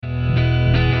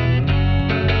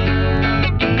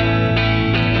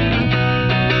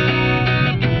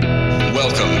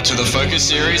to the Focus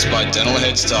series by Dental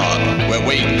Head Start, where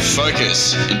we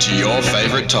focus into your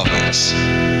favourite topics.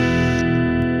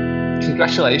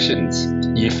 Congratulations!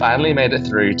 You finally made it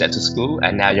through dental school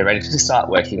and now you're ready to start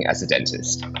working as a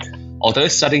dentist. Although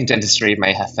studying dentistry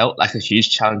may have felt like a huge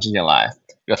challenge in your life,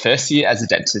 your first year as a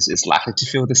dentist is likely to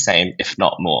feel the same, if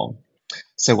not more.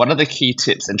 So what are the key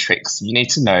tips and tricks you need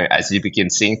to know as you begin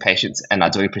seeing patients and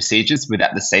are doing procedures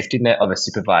without the safety net of a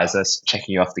supervisor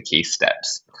checking you off the key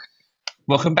steps?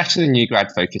 Welcome back to the new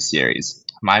Grad Focus series.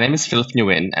 My name is Philip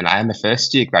Nguyen and I am a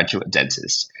first-year graduate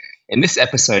dentist. In this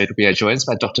episode, we are joined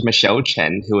by Dr.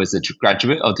 Chen, who is a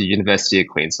graduate of the University of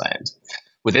Queensland.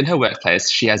 Within her workplace,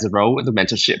 she has a role in the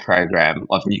mentorship program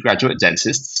of new graduate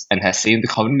dentists and has seen the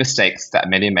common mistakes that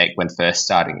many make when first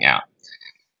starting out.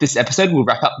 This episode will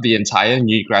wrap up the entire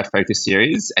new Grad Focus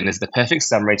series and is the perfect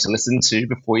summary to listen to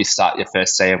before you start your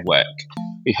first day of work.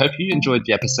 We hope you enjoyed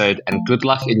the episode and good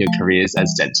luck in your careers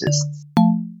as dentists.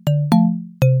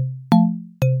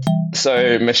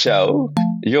 So, Michelle,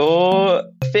 you're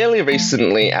fairly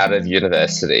recently out of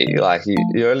university.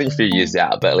 You're only a few years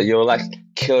out, but you're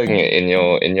killing it in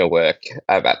your work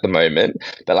at the moment.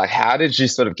 But how did you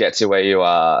sort of get to where you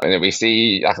are? And we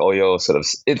see all your sort of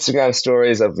Instagram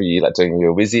stories of you doing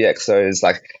your Wizzy exos.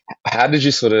 How did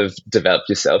you sort of develop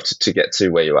yourself to get to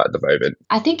where you are at the moment?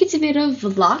 I think it's a bit of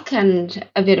luck and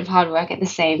a bit of hard work at the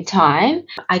same time.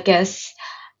 I guess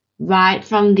right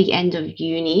from the end of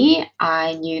uni,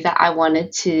 I knew that I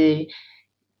wanted to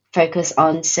focus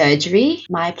on surgery.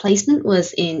 My placement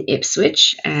was in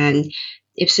Ipswich, and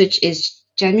Ipswich is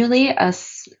generally a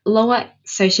lower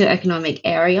socioeconomic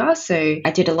area. So I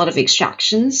did a lot of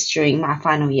extractions during my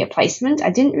final year placement.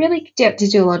 I didn't really get to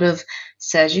do a lot of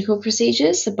surgical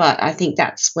procedures, but I think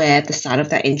that's where the start of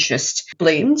that interest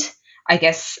bloomed. I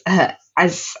guess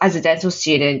as a dental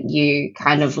student, you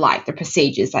kind of like the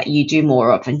procedures that you do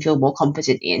more of and feel more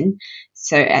competent in.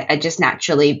 So I just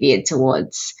naturally veered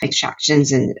towards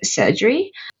extractions and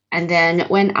surgery. And then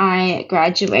when I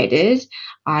graduated,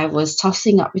 I was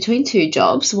tossing up between two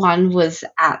jobs. One was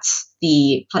at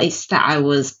the place that I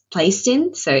was placed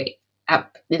in, so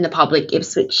up in the public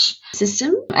Ipswich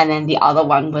system. And then the other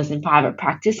one was in private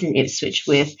practice in Ipswich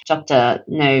with Dr.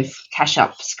 Nove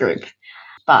Kashup's group.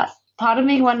 But part of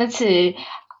me wanted to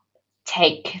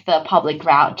take the public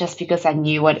route just because I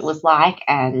knew what it was like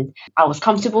and I was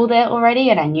comfortable there already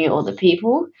and I knew all the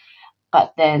people.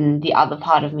 But then the other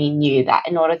part of me knew that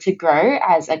in order to grow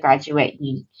as a graduate,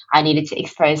 I needed to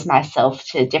expose myself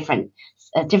to a different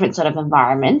sort of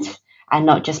environment and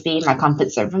not just be in my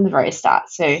comfort zone from the very start.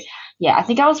 So yeah, I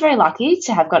think I was very lucky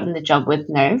to have gotten the job with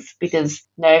Nove because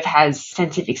Nove has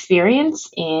extensive experience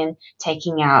in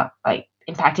taking out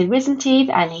impacted wisdom teeth,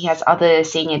 and he has other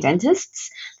senior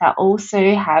dentists that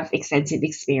also have extensive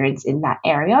experience in that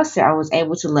area. So I was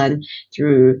able to learn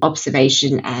through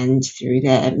observation and through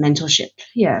their mentorship.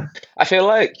 Yeah. I feel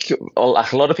like a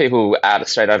lot of people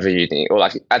straight out of uni or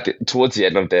towards the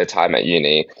end of their time at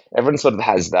uni, everyone sort of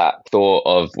has that thought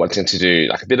of wanting to do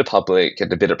a bit of public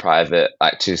and a bit of private,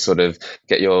 to sort of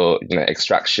get your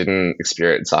extraction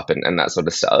experience up and that sort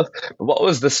of stuff. But what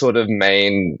was the sort of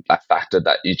main factor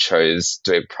that you chose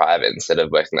doing private instead of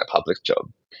working that public job?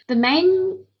 The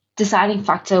main deciding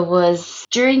factor was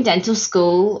during dental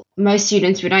school, most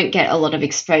students, we don't get a lot of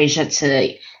exposure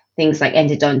to things like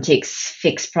endodontics,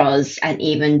 fixed pros, and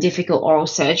even difficult oral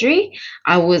surgery.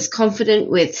 I was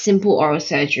confident with simple oral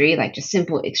surgery, just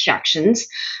simple extractions,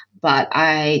 but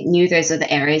I knew those are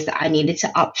the areas that I needed to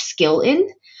upskill in.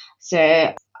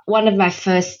 So one of my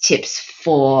first tips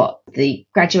for the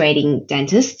graduating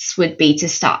dentists would be to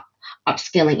start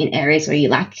upskilling in areas where you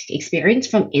lack experience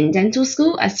from in dental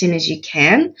school as soon as you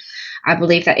can. I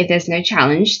believe that if there's no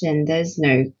challenge, then there's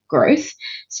no growth.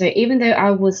 So even though I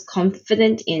was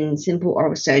confident in simple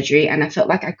oral surgery and I felt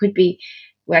like I could be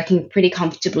working pretty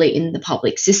comfortably in the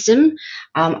public system,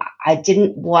 I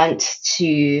didn't want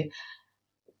to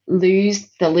lose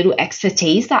the little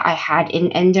expertise that I had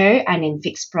in endo and in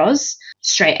fixed pros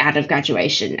straight out of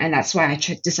graduation. And that's why I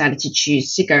decided to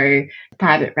choose to go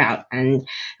private route and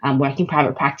work in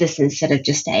private practice instead of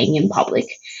just staying in public.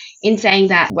 In saying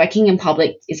that, working in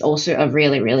public is also a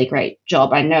really, really great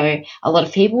job. I know a lot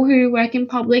of people who work in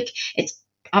public. It's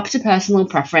up to personal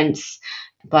preference.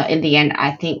 But in the end,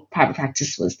 I think private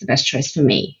practice was the best choice for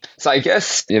me. So I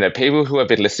guess, people who have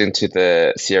been listening to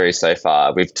the series so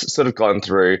far, we've sort of gone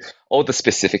through all the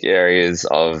specific areas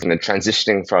of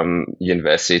transitioning from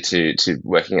university to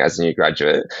working as a new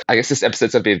graduate. I guess this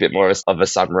episode's going to be a bit more of a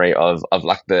summary of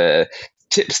the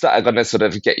tips that are going to sort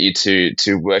of get you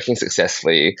to working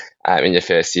successfully in your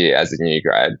first year as a new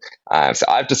grad. So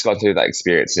I've just gone through that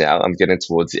experience now. I'm getting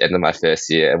towards the end of my first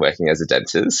year working as a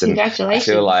dentist, and Congratulations.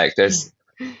 I feel like there's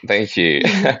thank you.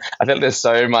 I feel there's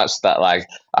so much that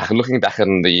looking back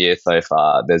on the year so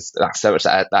far, there's so much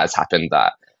that has happened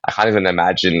that I can't even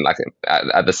imagine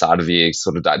at the start of the year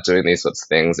sort of doing these sorts of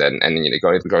things and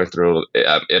going through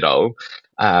it all.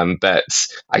 But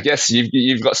I guess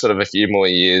you've got sort of a few more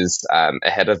years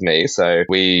ahead of me. So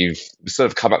we've sort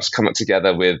of come up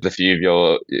together with a few of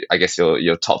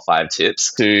your top 5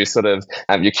 tips to sort of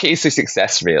your keys to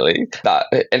success, really, that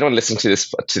anyone listening to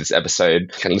this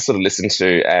episode can sort of listen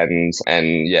to and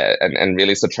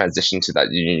really sort of transition to that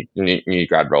new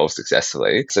grad role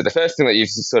successfully. So the first thing that you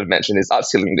sort of mentioned is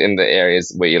upskilling in the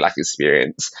areas where you lack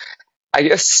experience. I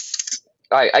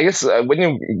guess when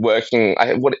you're working,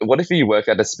 what if you work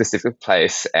at a specific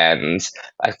place and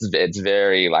it's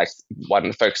very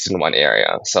focused in one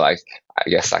area? So I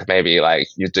guess maybe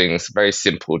you're doing this very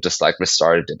simple, just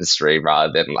restorative dentistry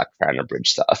rather than crown and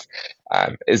bridge stuff.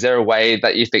 Is there a way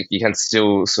that you think you can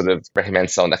still sort of recommend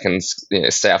someone that can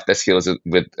stay off their skills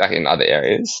with in other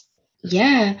areas?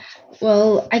 Yeah,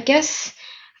 well, I guess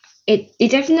it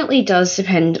definitely does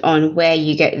depend on where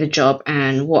you get the job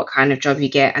and what kind of job you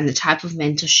get and the type of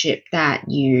mentorship that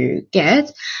you get.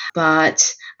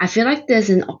 But I feel like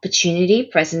there's an opportunity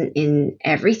present in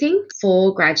everything.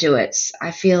 For graduates,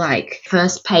 I feel like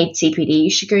first paid CPD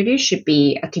you should go to should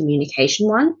be a communication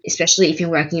one, especially if you're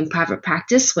working in private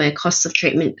practice where costs of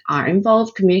treatment are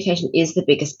involved. Communication is the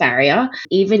biggest barrier.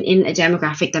 Even in a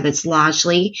demographic that is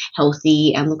largely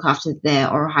healthy and look after their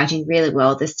oral hygiene really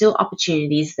well, there's still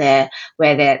opportunities there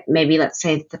where they're maybe, let's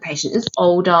say the patient is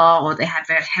older or they have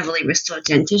a heavily restored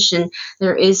dentition,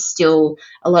 there is still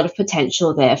a lot of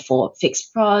potential there for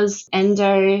fixed pros,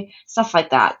 endo, stuff like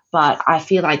that. But I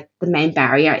feel like the main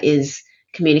barrier is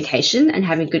communication, and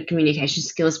having good communication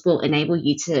skills will enable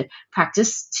you to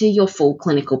practice to your full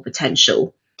clinical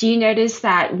potential. Do you notice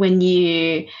that when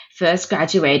you first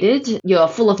graduated, you're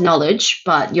full of knowledge,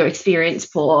 but your experience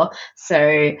poor?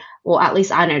 So, or at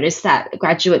least I noticed that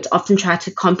graduates often try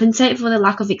to compensate for the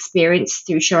lack of experience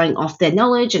through showing off their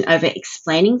knowledge and over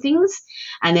explaining things.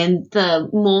 And then the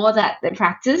more that they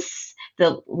practice,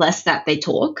 the less that they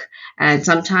talk. And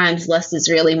sometimes less is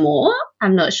really more.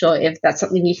 I'm not sure if that's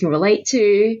something you can relate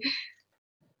to.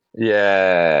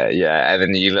 Yeah. And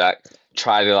then you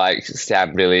try to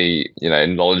sound really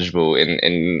knowledgeable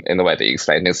in the way that you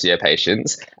explain things to your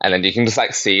patients, and then you can just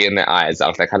see in their eyes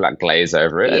that they kind of glaze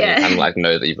over it, and you kind of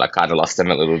know that you've kind of lost them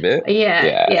a little bit.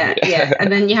 Yeah.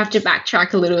 And then you have to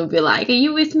backtrack a little bit, are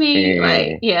you with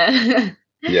me?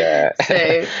 Yeah.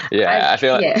 So I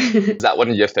feel like is that one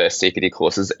of your first CPD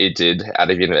courses that you did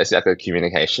out of university, a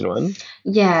communication one?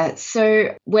 Yeah.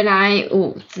 So when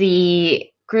the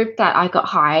group that I got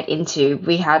hired into,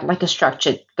 we had a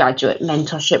structured graduate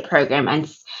mentorship program,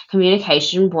 and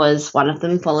communication was one of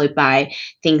them, followed by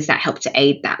things that helped to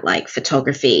aid that,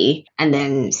 photography, and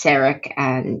then CEREC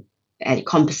and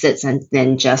composites, and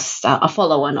then just a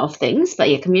follow-on of things.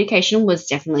 But communication was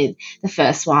definitely the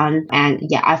first one. And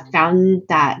I found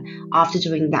that after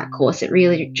doing that course, it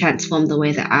really transformed the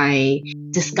way that I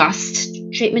discussed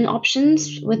treatment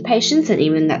options with patients, and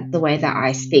even the way that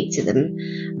I speak to them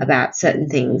about certain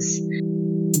things.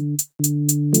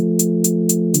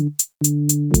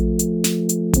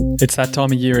 It's that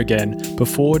time of year again.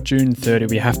 Before June 30,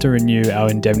 we have to renew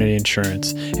our indemnity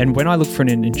insurance. And when I look for an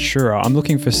insurer, I'm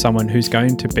looking for someone who's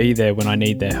going to be there when I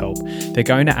need their help. They're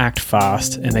going to act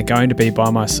fast, and they're going to be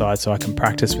by my side so I can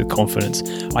practice with confidence.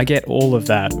 I get all of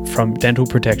that from Dental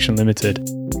Protection Limited.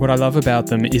 What I love about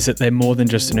them is that they're more than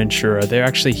just an insurer. They're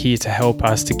actually here to help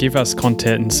us, to give us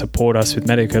content and support us with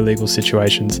medico-legal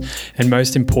situations, and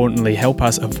most importantly, help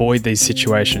us avoid these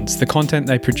situations. The content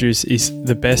they produce is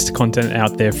the best content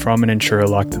out there from an insurer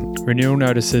like them. Renewal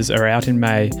notices are out in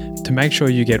May. To make sure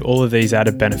you get all of these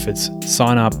added benefits,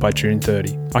 sign up by June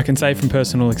 30. I can say from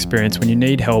personal experience, when you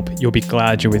need help, you'll be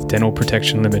glad you're with Dental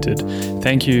Protection Limited.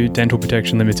 Thank you, Dental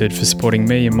Protection Limited, for supporting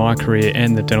me in my career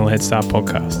and the Dental Head Start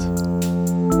podcast.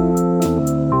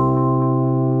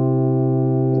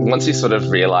 Once you sort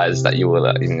of realized that you were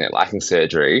lacking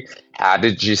surgery, how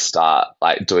did you start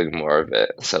doing more of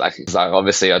it? So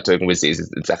obviously you're doing WSIS,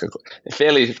 it's a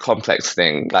fairly complex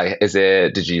thing.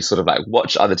 Did you sort of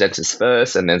watch other dentists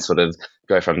first and then sort of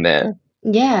go from there?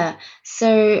 Yeah.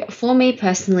 So for me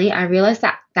personally, I realized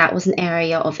that was an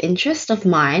area of interest of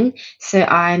mine. So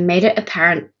I made it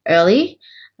apparent early,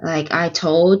 Like I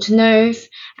told Nove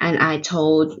and I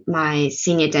told my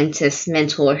senior dentist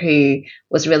mentor who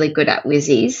was really good at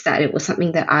Wizzies that it was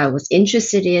something that I was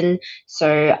interested in. So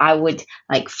I would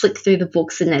like flick through the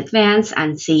books in advance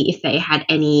and see if they had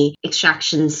any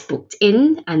extractions booked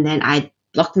in, and then I'd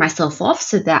block myself off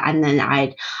so that, and then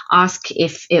I'd ask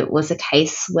if it was a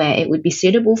case where it would be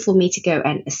suitable for me to go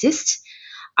and assist.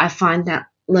 I find that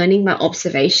learning by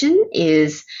observation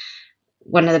is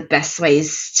one of the best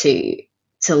ways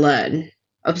to learn.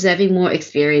 Observing more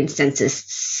experienced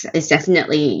dentists is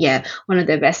definitely, one of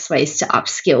the best ways to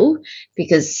upskill,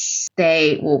 because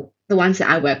the ones that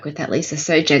I work with at least are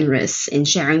so generous in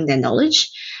sharing their knowledge.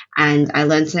 And I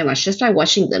learn so much just by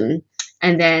watching them.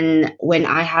 And then when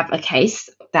I have a case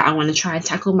that I want to try and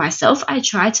tackle myself, I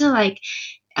try to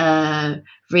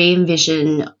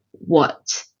re-envision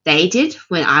what they did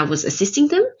when I was assisting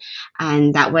them.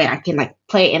 And that way I can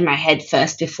play it in my head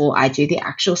first before I do the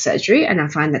actual surgery. And I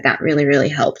find that that really, really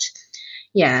helped.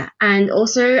 Yeah. And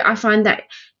also I find that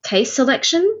case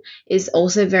selection is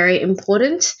also very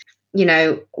important. You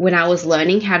know, when I was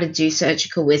learning how to do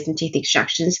surgical wisdom teeth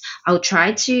extractions, I would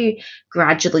try to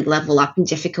gradually level up in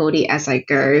difficulty as I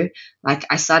go.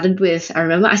 I started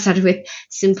with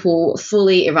simple,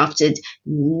 fully erupted,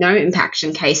 no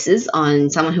impaction cases on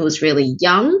someone who was really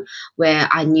young, where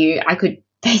I knew I could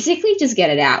basically just get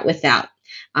it out without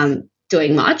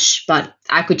doing much, but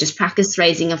I could just practice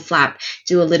raising a flap,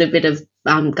 do a little bit of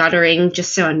guttering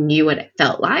just so I knew what it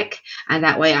felt like. And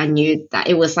that way I knew that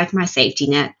it was like my safety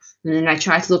net. And then I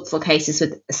tried to look for cases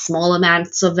with small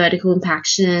amounts of vertical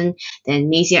impaction, then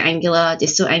mesioangular,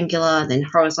 distal angular, then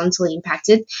horizontally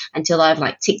impacted, until I've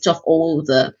ticked off all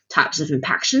the types of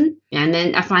impaction. And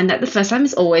then I find that the first time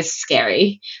is always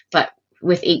scary, but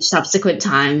with each subsequent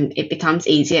time, it becomes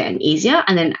easier and easier.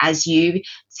 And then as you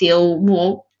feel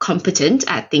more competent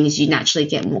at things, you naturally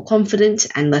get more confident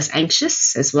and less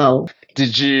anxious as well.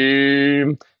 Did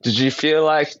you feel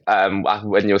like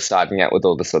when you were starting out with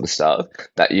all this sort of stuff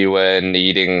that you were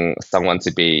needing someone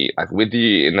to be with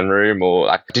you in the room,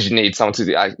 or did you need someone to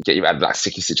get you out of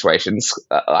sticky situations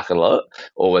a lot,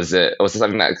 or was it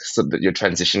something that sort of your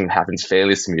transition happened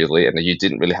fairly smoothly and that you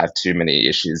didn't really have too many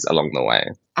issues along the way?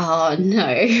 Oh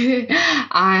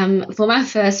no. For my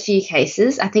first few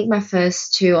cases, I think my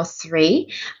first 2 or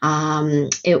 3,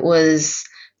 it was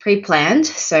pre-planned.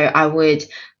 So I would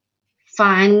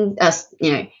find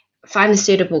a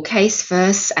suitable case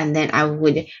first, and then I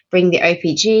would bring the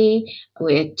OPG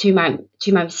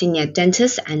to my senior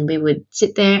dentist, and we would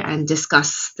sit there and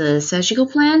discuss the surgical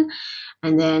plan.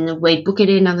 And then we'd book it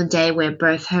in on the day where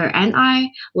both her and I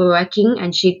were working,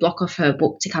 and she'd block off her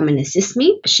book to come and assist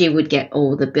me. She would get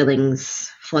all the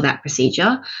billings for that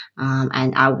procedure,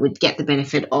 and I would get the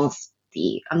benefit of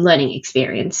the learning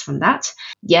experience from that.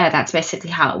 Yeah, that's basically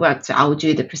how it worked. So I would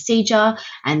do the procedure,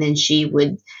 and then she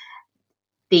would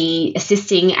be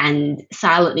assisting and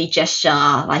silently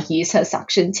gesture, use her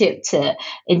suction tip to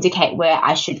indicate where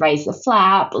I should raise the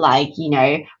flap,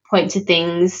 point to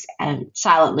things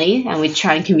silently, and we'd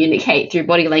try and communicate through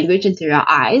body language and through our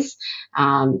eyes,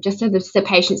 just so the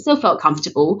patient still felt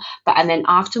comfortable. And then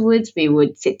afterwards, we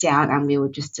would sit down and we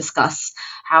would just discuss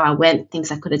how I went,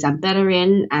 things I could have done better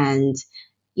in, and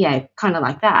kind of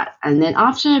like that. And then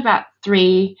after about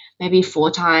 3, maybe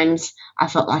 4 times, I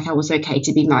felt like I was okay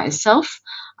to be myself.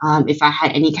 If I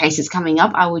had any cases coming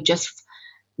up, I would just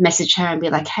message her and be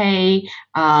like, hey,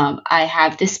 I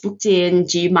have this booked in.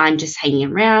 Do you mind just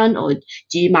hanging around, or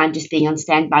do you mind just being on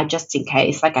standby just in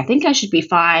case? I think I should be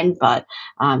fine, but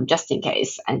just in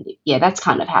case. And that's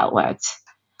kind of how it worked.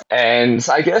 And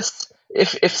so I guess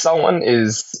if someone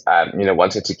is,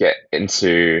 wanted to get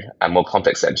into a more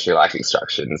complex dentistry like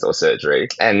extractions or surgery,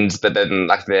 but then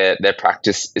their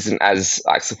practice isn't as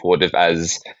supportive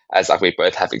as we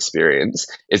both have experience,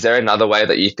 is there another way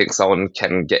that you think someone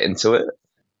can get into it?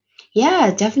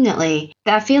 Yeah, definitely.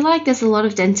 I feel like there's a lot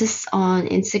of dentists on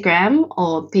Instagram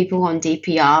or people on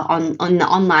DPR on the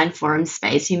online forum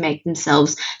space who make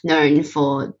themselves known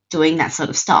for doing that sort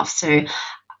of stuff. So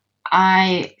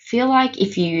I feel like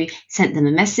if you sent them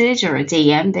a message or a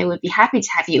DM, they would be happy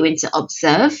to have you in to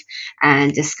observe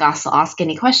and discuss or ask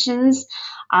any questions.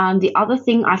 The other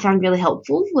thing I found really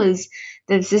helpful was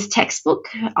there's this textbook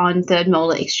on third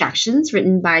molar extractions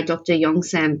written by Dr.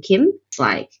 Yongsam Kim.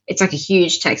 It's a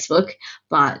huge textbook,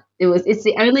 but it's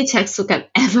the only textbook I've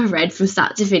ever read from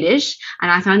start to finish, and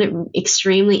I found it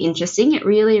extremely interesting. It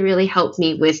really, really helped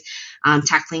me with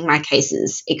tackling my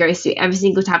cases. It goes through every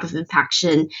single type of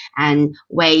impaction and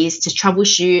ways to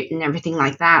troubleshoot and everything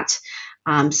like that.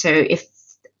 So if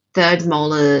third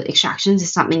molar extractions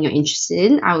is something you're interested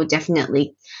in, I would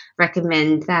definitely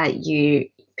recommend that you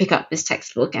pick up this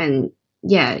textbook and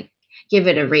give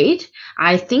it a read.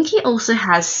 I think he also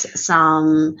has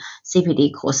some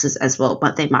CPD courses as well,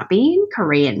 but they might be in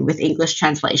Korean with English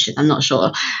translation. I'm not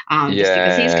sure. Just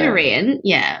because he's Korean.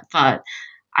 Yeah, but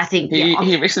I think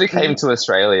he recently came to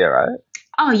Australia, right?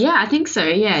 Oh yeah, I think so.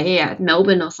 Yeah,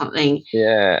 Melbourne or something.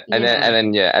 Yeah, and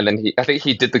then he, I think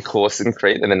he did the course in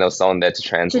Crete, and then there was someone there to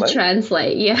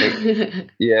translate. Yeah.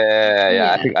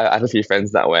 I think I had a few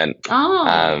friends that went.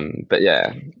 Oh. But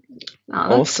yeah.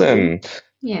 Oh, awesome. Cool.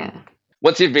 Yeah.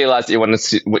 Once you've realized you want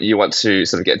to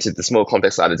sort of get to the small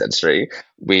complex side of dentistry,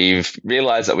 we've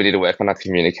realized that we need to work on our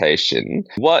communication.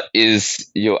 What is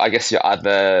your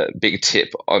other big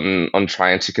tip on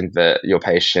trying to convert your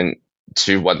patient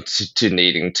to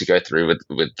needing to go through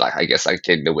with like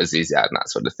getting the whizzies out and that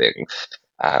sort of thing?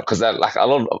 Because like a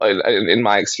lot of, in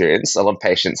my experience, a lot of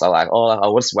patients are like, oh,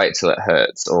 I'll just wait till it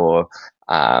hurts, or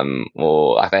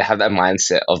like they have that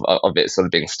mindset of it sort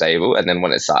of being stable, and then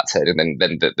when it starts hurting,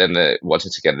 then they're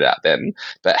wanting to get it out then.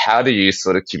 But how do you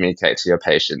sort of communicate to your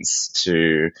patients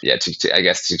to get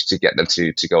them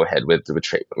to go ahead with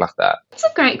treatment like that? That's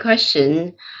a great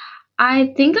question.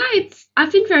 I think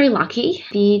I've been very lucky.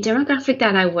 The demographic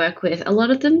that I work with, a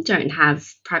lot of them don't have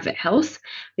private health,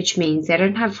 which means they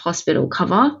don't have hospital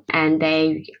cover, and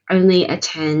they only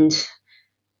attend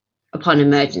upon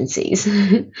emergencies.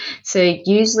 So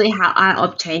usually how I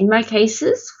obtained my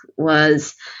cases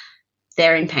was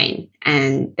they're in pain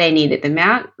and they needed them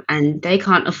out, and they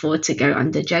can't afford to go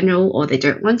under general, or they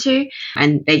don't want to,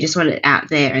 and they just want it out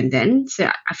there and then. So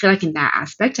I feel like in that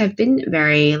aspect, I've been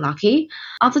very lucky.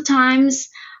 Other times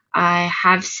I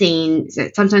have seen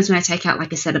that sometimes when I take out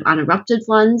like a set of unerupted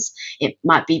ones, it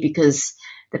might be because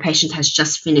the patient has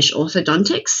just finished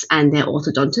orthodontics and their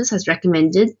orthodontist has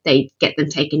recommended they get them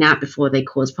taken out before they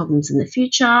cause problems in the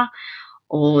future,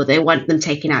 or they want them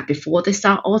taken out before they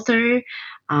start ortho,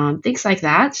 things like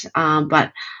that.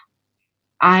 But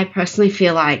I personally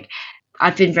feel like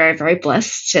I've been very, very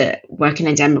blessed to work in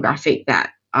a demographic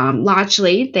that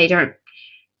largely they're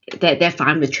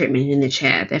fine with treatment in the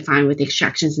chair. They're fine with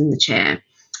extractions in the chair.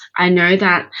 I know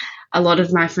that a lot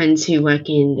of my friends who work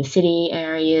in the city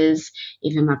areas,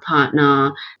 even my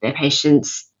partner, their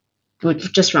patients would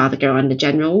just rather go under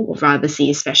general or rather see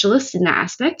a specialist in that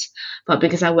aspect. But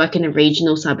because I work in a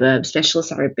regional suburb,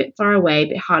 specialists are a bit far away, a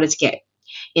bit harder to get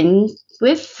in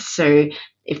with. So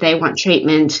if they want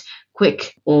treatment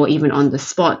quick or even on the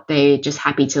spot, they're just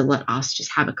happy to let us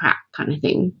just have a crack kind of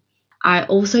thing. I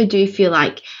also do feel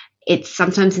like it's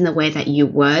sometimes in the way that you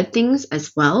word things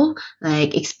as well,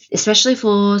 like especially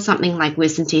for something like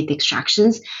wisdom teeth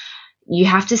extractions, you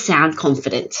have to sound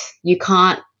confident. You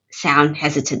can't sound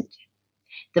hesitant.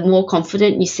 The more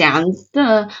confident you sound,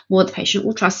 the more the patient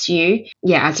will trust you.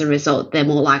 Yeah, as a result, they're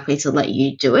more likely to let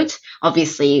you do it,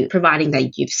 obviously, providing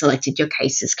that you've selected your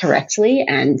cases correctly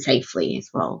and safely as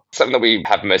well. Something that we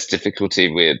have most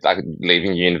difficulty with, like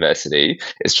leaving university,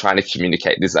 is trying to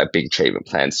communicate these like big treatment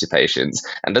plans to patients.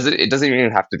 And it doesn't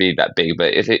even have to be that big,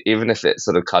 but even if it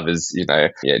sort of covers,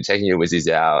 taking your whizzies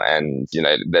out, and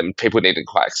then people need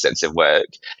quite extensive work.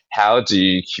 How do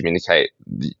you communicate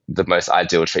the most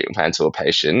ideal treatment plan to a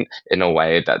patient in a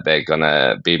way that they're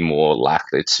gonna be more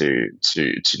likely to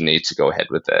need to go ahead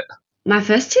with it? My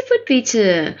first tip would be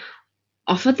to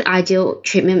offer the ideal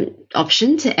treatment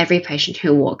option to every patient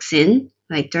who walks in.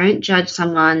 Like, don't judge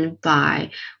someone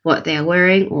by what they are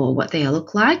wearing or what they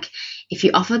look like. If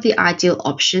you offer the ideal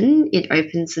option, it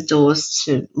opens the doors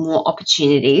to more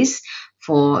opportunities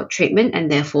for treatment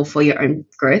and therefore for your own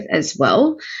growth as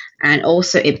well. And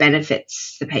also it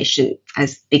benefits the patient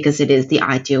because it is the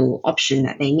ideal option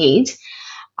that they need.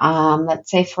 Let's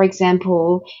say, for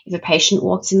example, if a patient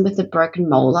walks in with a broken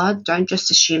molar, don't just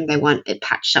assume they want it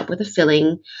patched up with a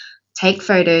filling. Take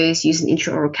photos, use an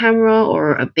intraoral camera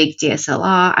or a big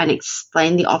DSLR and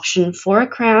explain the option for a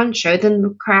crown, show them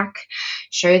the crack,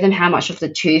 show them how much of the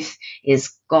tooth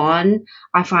is gone.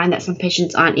 I find that some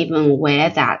patients aren't even aware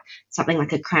that something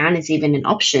like a crown is even an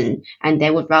option, and they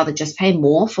would rather just pay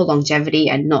more for longevity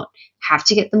and not have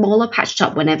to get the molar patched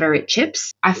up whenever it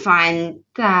chips. I find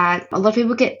that a lot of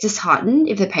people get disheartened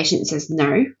if the patient says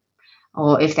no,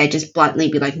 or if they just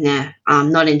bluntly be like, nah,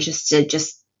 I'm not interested,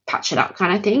 just patch it up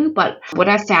kind of thing. But what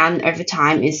I've found over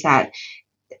time is that,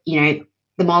 the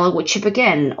molar will chip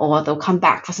again, or they'll come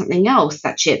back for something else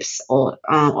that chips or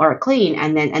a clean,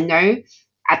 and then a no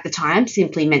at the time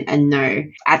simply meant a no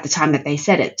at the time that they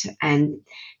said it. And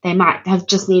they might have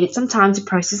just needed some time to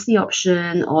process the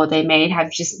option, or they may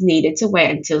have just needed to wait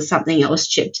until something else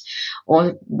chipped,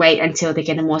 or wait until they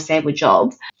get a more stable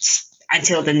job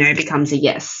until the no becomes a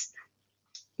yes.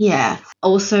 Yeah.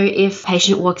 Also, if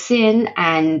patient walks in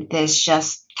and there's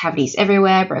just cavities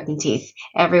everywhere, broken teeth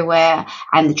everywhere,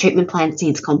 and the treatment plan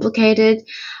seems complicated,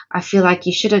 I feel like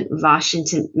you shouldn't rush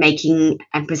into making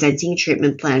and presenting a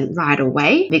treatment plan right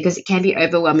away because it can be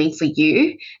overwhelming for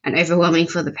you and overwhelming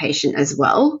for the patient as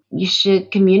well. You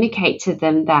should communicate to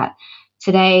them that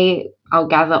today I'll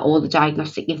gather all the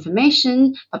diagnostic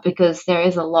information, but because there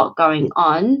is a lot going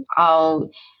on, I'll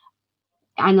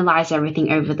analyze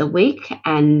everything over the week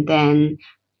and then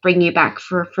bring you back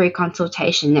for a free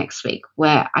consultation next week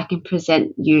where I can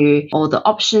present you all the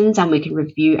options and we can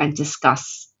review and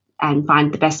discuss and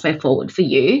find the best way forward for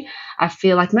you. I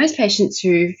feel like most patients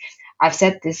who I've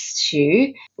said this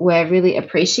to were really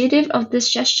appreciative of this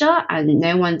gesture and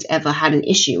no one's ever had an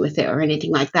issue with it or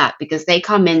anything like that because they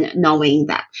come in knowing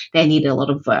that they need a lot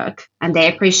of work and they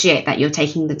appreciate that you're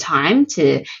taking the time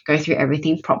to go through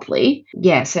everything properly.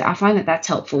 Yeah, so I find that that's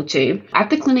helpful too.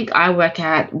 At the clinic I work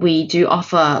at, we do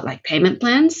offer like payment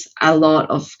plans. A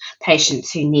lot of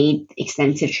patients who need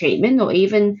extensive treatment or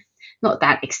even not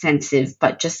that extensive,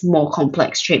 but just more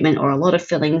complex treatment or a lot of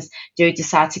fillings do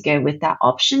decide to go with that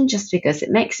option just because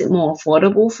it makes it more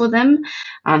affordable for them.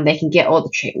 They can get all the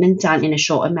treatment done in a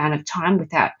short amount of time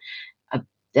without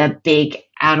a big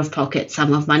out-of-pocket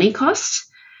sum of money cost.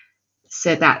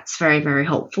 So that's very, very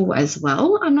helpful as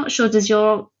well. I'm not sure, does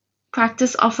your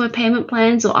practice offer payment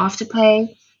plans or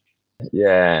afterpay?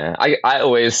 Yeah, I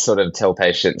always sort of tell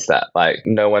patients that like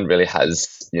no one really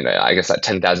has, I guess like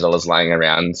 $10,000 lying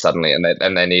around suddenly and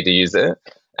they need to use it.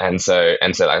 And so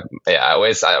like, yeah, I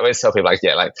always tell people like,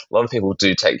 yeah, like a lot of people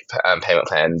do take payment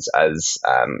plans as,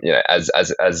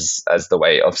 as the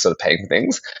way of sort of paying for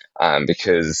things.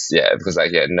 Because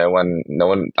like, yeah, no one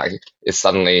like is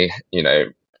suddenly,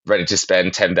 ready to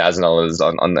spend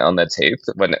 $10,000 on their teeth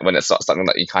when it's not something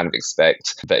that you kind of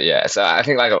expect. But yeah, so I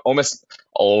think like almost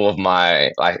all of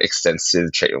my like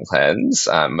extensive treatment plans,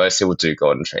 most people do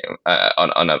go on treatment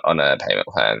on a payment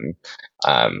plan.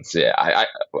 So yeah,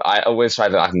 I always try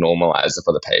to like normalize it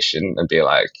for the patient and be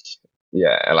like,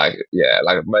 like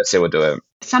most people do it.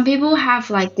 Some people have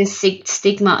like this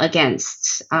stigma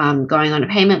against going on a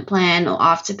payment plan or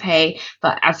afterpay,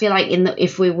 but I feel like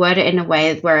if we word it in a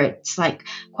way where it's like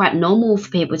quite normal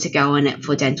for people to go on it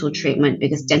for dental treatment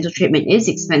because dental treatment is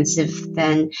expensive,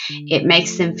 then it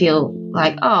makes them feel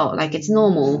like, oh, like it's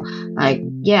normal, like,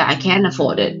 yeah, I can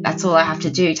afford it. That's all I have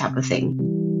to do type of thing.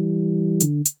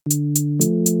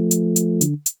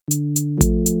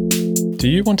 Do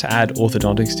you want to add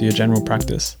orthodontics to your general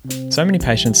practice? So many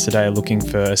patients today are looking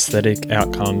for aesthetic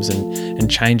outcomes and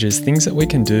changes, things that we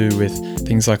can do with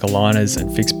things like aligners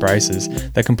and fixed braces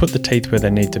that can put the teeth where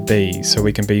they need to be so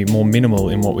we can be more minimal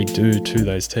in what we do to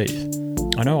those teeth.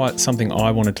 I know it's something I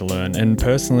wanted to learn, and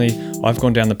personally, I've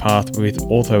gone down the path with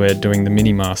OrthoEd doing the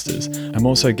mini masters. I'm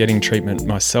also getting treatment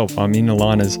myself. I'm in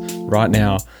aligners right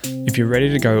now. If you're ready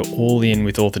to go all in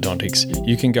with orthodontics,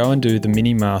 you can go and do the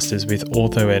mini masters with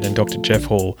OrthoEd and Dr. Jeff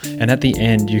Hall, and at the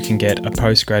end you can get a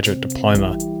postgraduate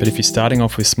diploma. But if you're starting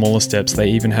off with smaller steps, they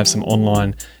even have some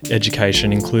online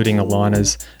education, including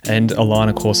aligners and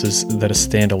aligner courses that are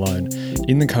standalone.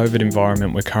 In the COVID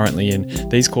environment we're currently in,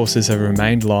 these courses have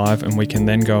remained live and we can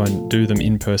then go and do them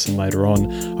in person later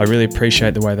on. I really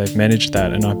appreciate the way they've managed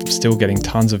that, and I'm still getting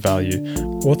tons of value.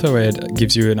 OrthoEd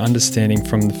gives you an understanding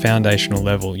from the foundational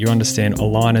level. You understand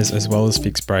aligners as well as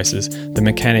fixed braces, the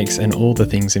mechanics and all the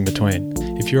things in between.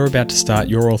 If you're about to start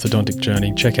your orthodontic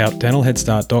journey, check out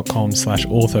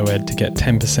dentalheadstart.com/orthoed to get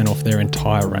 10% off their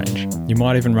entire range. You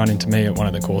might even run into me at one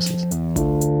of the courses.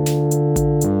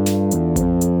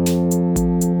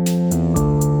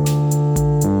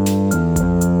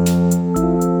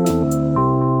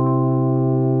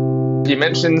 You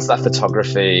mentioned like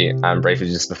photography briefly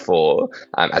just before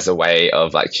as a way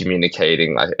of like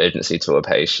communicating like urgency to a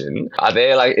patient. Are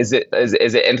there like is it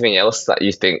anything else that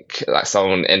you think like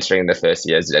someone entering their first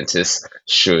year as a dentist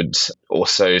should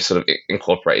also sort of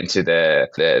incorporate into their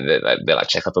like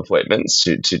checkup appointments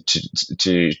to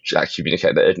like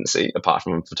communicate the urgency apart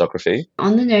from photography?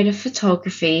 On the note of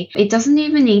photography, it doesn't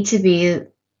even need to be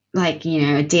like,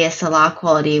 a DSLR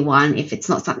quality one if it's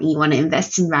not something you want to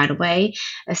invest in right away.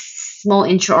 A small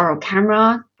intraoral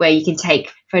camera where you can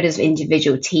take photos of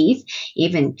individual teeth,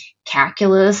 even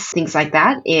calculus, things like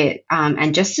that.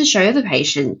 And just to show the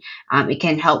patient, it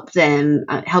can help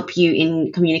you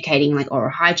in communicating like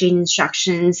oral hygiene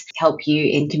instructions, help you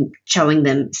in showing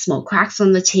them small cracks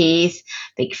on the teeth,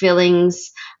 big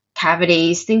fillings,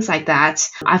 cavities, things like that.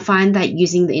 I find that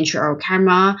using the intraoral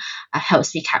camera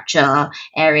helps me capture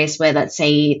areas where, let's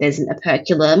say, there's an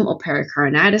operculum or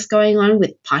pericoronitis going on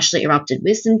with partially erupted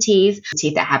wisdom teeth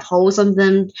that have holes on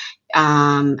them.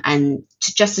 and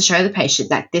just to show the patient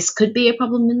that this could be a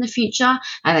problem in the future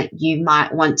and that you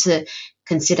might want to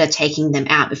consider taking them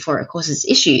out before it causes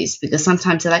issues, because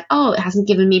sometimes they're like, oh, it hasn't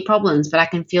given me problems, but I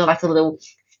can feel like a little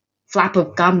flap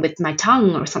of gum with my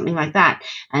tongue or something like that.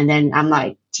 And then I'm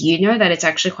like, do you know that it's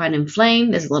actually quite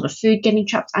inflamed? There's a lot of food getting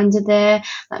trapped under there.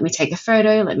 Let me take a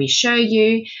photo. Let me show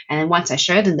you. And then once I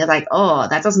show them, they're like, oh,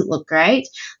 that doesn't look great.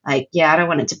 Like, yeah, I don't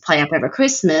want it to play up over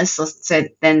Christmas. So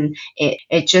then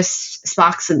it just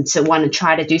sparks them to want to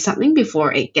try to do something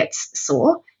before it gets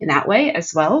sore in that way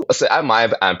as well. So at my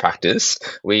practice,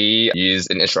 we use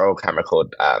an intraoral camera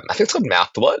called, I think it's called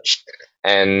Mouthwatch.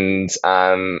 And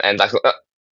like,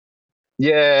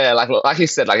 yeah, like you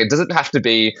said, like it doesn't have to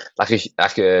be like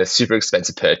a super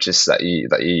expensive purchase that you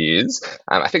use.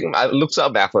 I think I looked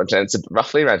up Mouthwatch and it's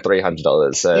roughly around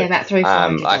 $300. So yeah, about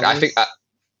 $300. like I think.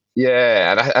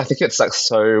 Yeah, and I think it's like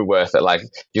so worth it. Like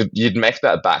you'd make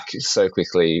that back so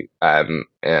quickly, with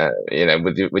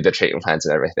the treatment plans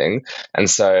and everything. And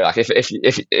so, like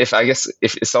if I guess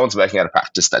if someone's working at a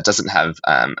practice that doesn't have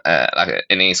like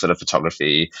any sort of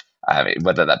photography,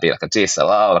 whether that be like a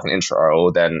DSLR or like an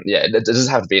intraoral, then yeah, it doesn't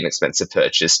have to be an expensive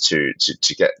purchase to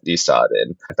get you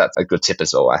started. That's a good tip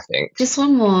as well, I think. Just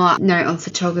one more note on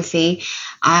photography.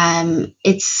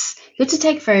 It's good to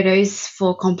take photos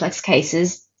for complex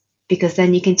cases, because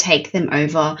then you can take them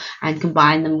over and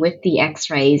combine them with the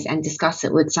x-rays and discuss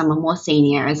it with someone more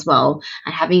senior as well.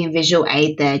 And having a visual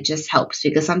aid there just helps,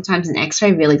 because sometimes an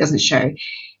x-ray really doesn't show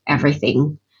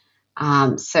everything.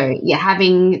 So yeah,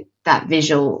 having that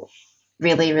visual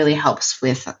really, really helps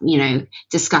with,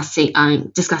 discussing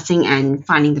and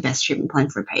finding the best treatment plan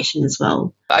for a patient as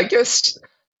well. I guess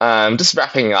just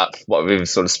wrapping up what we've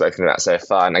sort of spoken about so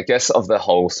far, and I guess of the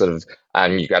whole sort of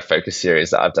New Grad Focus series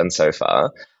that I've done so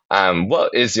far,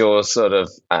 what is your sort of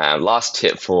last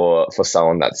tip for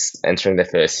someone that's entering their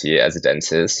first year as a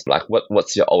dentist? Like,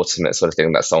 what's your ultimate sort of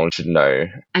thing that someone should know?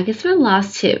 I guess my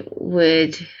last tip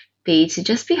would be to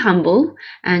just be humble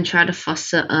and try to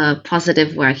foster a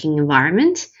positive working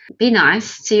environment. Be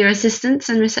nice to your assistants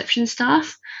and reception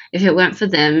staff. If it weren't for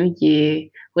them,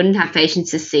 you wouldn't have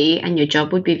patients to see and your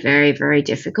job would be very, very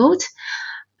difficult.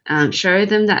 Show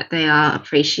them that they are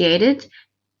appreciated.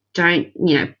 Don't,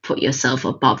 put yourself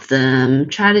above them.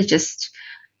 Try to just,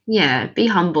 be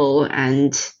humble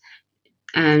and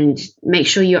make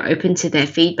sure you're open to their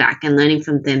feedback and learning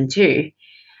from them too.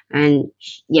 And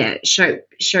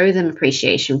show them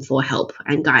appreciation for help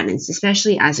and guidance,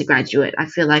 especially as a graduate. I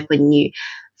feel like when you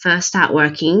first start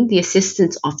working, the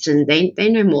assistants often, they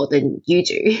know more than you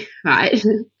do, right?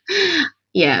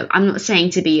 Yeah, I'm not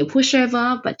saying to be a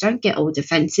pushover, but don't get all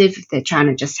defensive if they're trying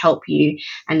to just help you.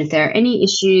 And if there are any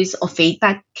issues or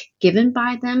feedback given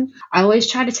by them, I always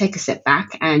try to take a step back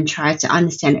and try to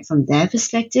understand it from their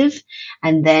perspective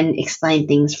and then explain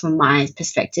things from my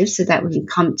perspective so that we can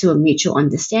come to a mutual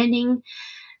understanding.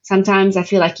 Sometimes I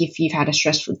feel like if you've had a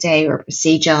stressful day or a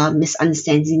procedure,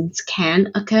 misunderstandings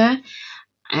can occur.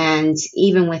 And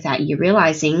even without you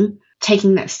realizing,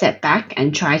 taking that step back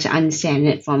and try to understand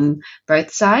it from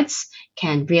both sides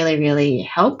can really, really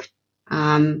help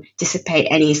dissipate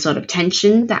any sort of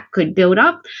tension that could build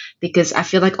up, because I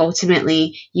feel like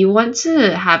ultimately you want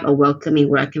to have a welcoming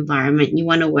work environment. You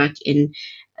want to work in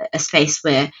a space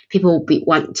where people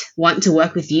want to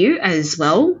work with you as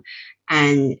well.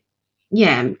 And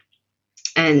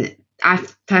and I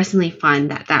personally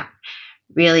find that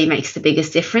really makes the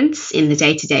biggest difference in the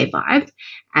day-to-day vibe,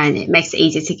 and it makes it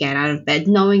easier to get out of bed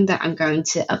knowing that I'm going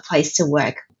to a place to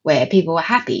work where people are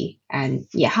happy, and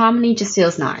harmony just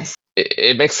feels nice.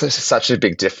 It makes such a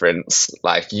big difference.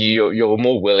 Like you're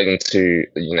more willing to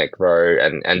grow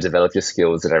and develop your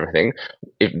skills and everything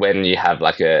when you have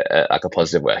like a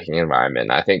positive working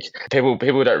environment. I think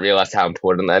people don't realize how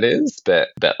important that is. But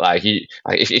like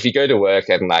if you go to work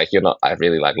and like you're not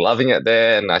really like loving it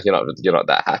there, and like you're not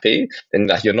that happy, then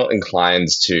like you're not inclined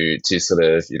to sort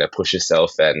of push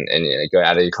yourself and go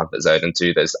out of your comfort zone and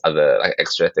do those other like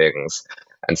extra things.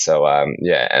 And so,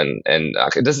 and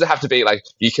like, it doesn't have to be like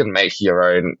you can make your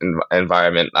own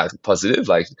environment like positive.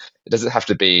 Like it doesn't have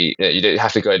to be, you don't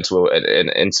have to go into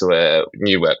a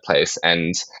new workplace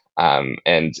and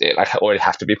it like already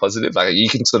have to be positive. Like you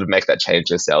can sort of make that change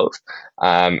yourself.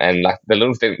 And like the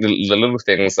little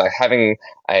things like having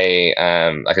a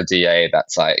like a DA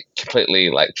that's like completely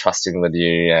like trusting with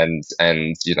you and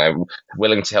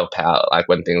willing to help out like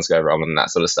when things go wrong and that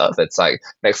sort of stuff. It's like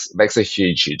makes a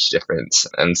huge difference.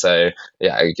 And so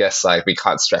I guess like we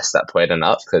can't stress that point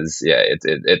enough, because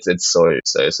it's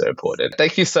so important.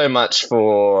 Thank you so much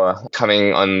for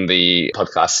coming on the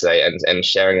podcast today and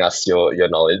sharing us your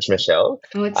knowledge, Michelle.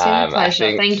 Oh, it's been a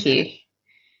pleasure. Thank you.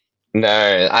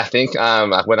 No, I think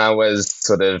when I was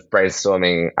sort of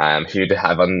brainstorming who to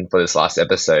have on for this last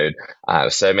episode,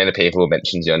 so many people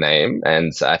mentioned your name,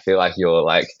 and I feel like you're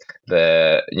like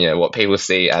the what people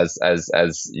see as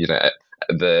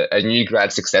a new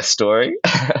grad success story.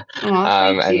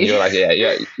 Thank you. You're like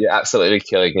you're absolutely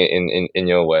killing it in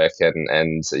your work,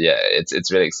 and yeah,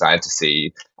 it's really exciting to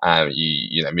see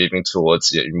moving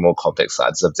towards more complex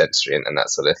sides of dentistry and that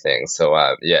sort of thing. So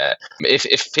yeah,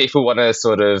 if people want to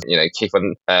sort of keep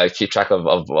track of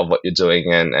what you're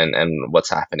doing and what's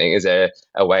happening, is there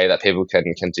a way that people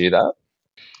can do that?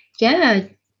 Yeah,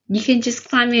 you can just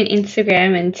find me on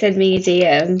Instagram and send me a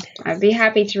DM. I'd be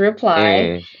happy to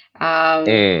reply.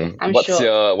 What's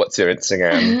your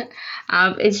Instagram?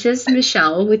 It's just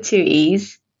Michelle with 2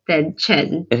 E's, then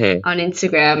Chen on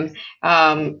Instagram.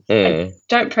 I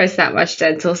don't post that much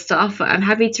dental stuff, but I'm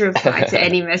happy to reply to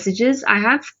any messages. I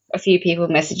have a few people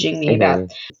messaging me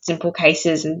about simple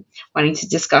cases and wanting to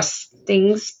discuss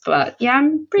things, but yeah,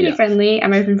 I'm pretty friendly.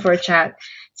 I'm open for a chat,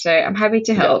 so I'm happy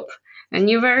to help. And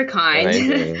you're very kind.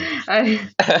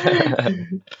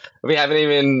 We haven't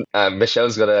even.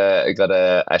 Michelle's got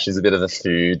a. She's a bit of a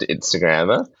food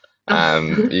Instagrammer.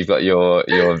 You've got your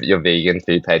vegan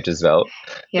food page as well,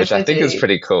 which I think is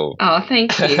pretty cool. Oh,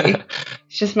 thank you.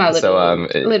 It's just my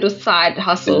little side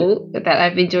hustle that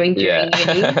I've been doing during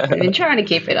uni. I've been trying to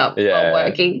keep it up while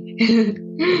working.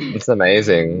 It's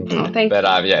amazing. Oh, thank you.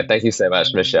 Yeah, thank you so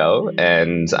much, Michelle,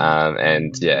 and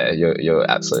yeah, you're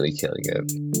absolutely killing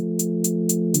it.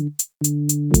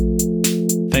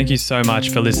 Thank you so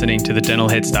much for listening to the Dental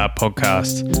Head Start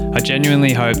podcast. I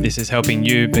genuinely hope this is helping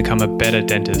you become a better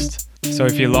dentist. So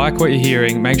if you like what you're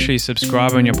hearing, make sure you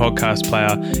subscribe on your podcast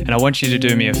player, and I want you to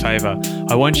do me a favour.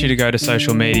 I want you to go to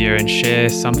social media and share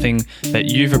something that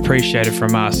you've appreciated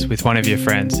from us with one of your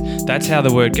friends. That's how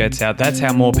the word gets out. That's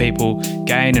how more people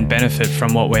gain and benefit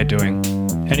from what we're doing.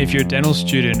 And if you're a dental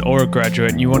student or a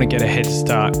graduate and you want to get a head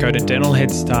start, go to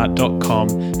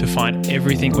dentalheadstart.com to find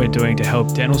everything we're doing to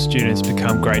help dental students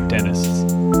become great dentists.